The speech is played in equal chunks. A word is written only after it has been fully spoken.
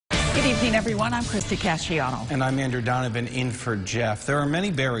Good evening, everyone. I'm Christy Casciano. And I'm Andrew Donovan in for Jeff. There are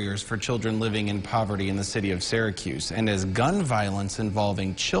many barriers for children living in poverty in the city of Syracuse. And as gun violence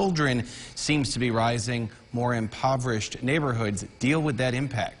involving children seems to be rising, more impoverished neighborhoods deal with that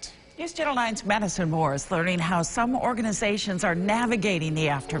impact. News Channel 9's Madison Moore is learning how some organizations are navigating the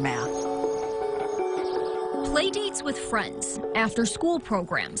aftermath. Playdates with friends, after-school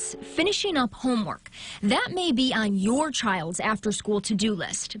programs, finishing up homework. That may be on your child's after-school to-do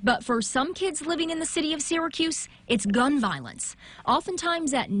list, but for some kids living in the city of Syracuse, it's gun violence,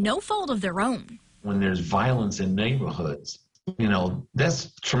 oftentimes at no fault of their own. When there's violence in neighborhoods,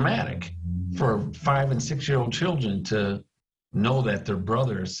 that's traumatic for 5- and 6-year-old children to know that their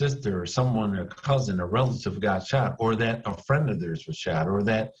brother or sister or someone, their cousin or relative got shot, or that a friend of theirs was shot, or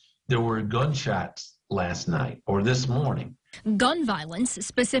that there were gunshots last night or this morning. Gun violence,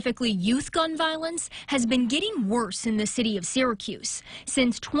 specifically youth gun violence, has been getting worse in the city of Syracuse.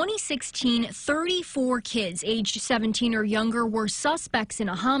 Since 2016, 34 kids aged 17 or younger were suspects in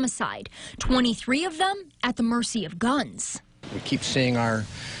a homicide, 23 of them at the mercy of guns. We keep seeing our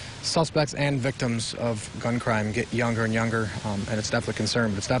suspects and victims of gun crime get younger and younger, and it's definitely a concern,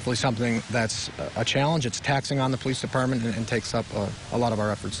 but it's definitely something that's a challenge. It's taxing on the police department and takes up a lot of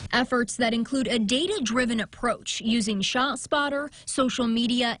our efforts. Efforts that include a data-driven approach using ShotSpotter, social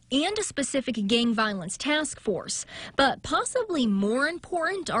media, and a specific gang violence task force. But possibly more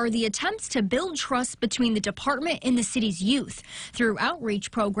important are the attempts to build trust between the department and the city's youth through outreach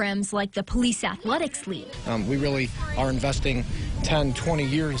programs like the Police Athletics League. We really are investing 10, 20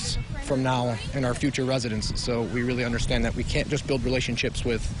 years from now in our future residents, so we really understand that we can't just build relationships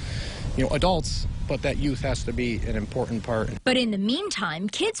with adults, but that youth has to be an important part. But in the meantime,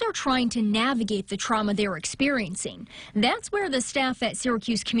 kids are trying to navigate the trauma they're experiencing. That's where the staff at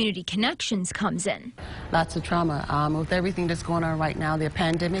Syracuse Community Connections comes in. Lots of trauma. With everything that's going on right now, the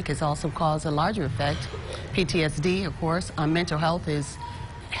pandemic has also caused a larger effect. PTSD, of course, mental health is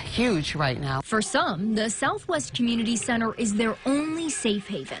huge right now. For some, the Southwest Community Center is their only safe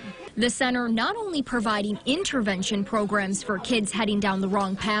haven. The center not only providing intervention programs for kids heading down the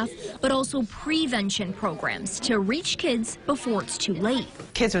wrong path, but also prevention programs to reach kids before it's too late.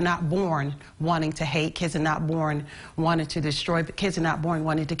 Kids are not born wanting to hate. Kids are not born wanting to destroy. Kids are not born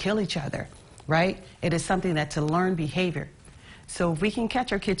wanting to kill each other, right? It is something that's a learned behavior. So if we can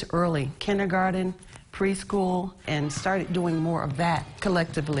catch our kids early, kindergarten, preschool, and start doing more of that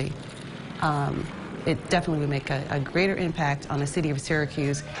collectively, it definitely would make a greater impact on the city of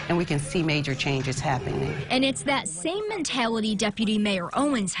Syracuse, and we can see major changes happening. And it's that same mentality Deputy Mayor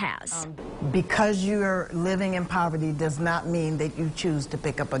Owens has. Because you're living in poverty does not mean that you choose to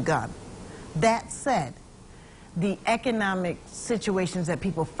pick up a gun. That said, the economic situations that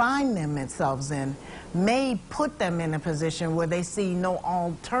people find themselves in may put them in a position where they see no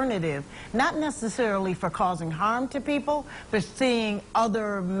alternative, not necessarily for causing harm to people, but seeing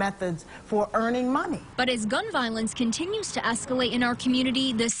other methods for earning money. But as gun violence continues to escalate in our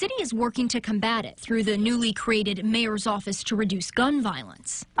community, the city is working to combat it through the newly created Mayor's Office to Reduce Gun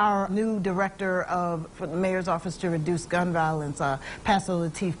Violence. Our new director for the Mayor's Office to Reduce Gun Violence, Pastor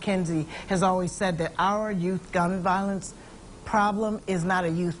Lateef Kinsey, has always said that our youth gun violence problem is not a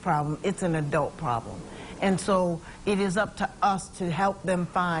youth problem, it's an adult problem. And so it is up to us to help them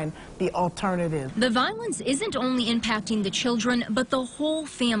find the alternative. The violence isn't only impacting the children, but the whole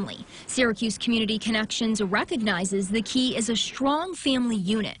family. Syracuse Community Connections recognizes the key is a strong family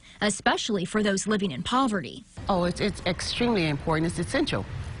unit, especially for those living in poverty. Oh, it's extremely important. It's essential,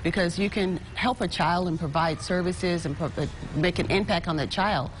 because you can help a child and provide services and make an impact on that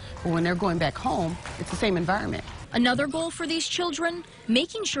child. But when they're going back home, it's the same environment. Another goal for these children,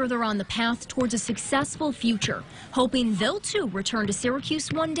 making sure they're on the path towards a successful future, hoping they'll too return to Syracuse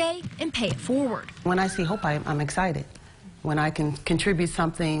one day and pay it forward. When I see hope, I'm excited. When I can contribute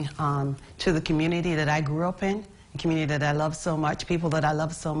something to the community that I grew up in, a community that I love so much, people that I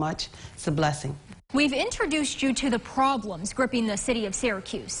love so much, it's a blessing. We've introduced you to the problems gripping the city of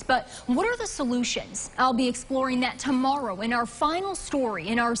Syracuse, but what are the solutions? I'll be exploring that tomorrow in our final story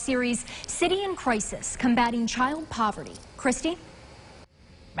in our series, City in Crisis, Combating Child Poverty. Christy?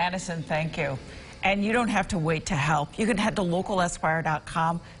 Madison, thank you. And you don't have to wait to help. You can head to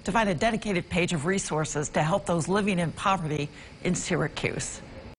localesquire.com to find a dedicated page of resources to help those living in poverty in Syracuse.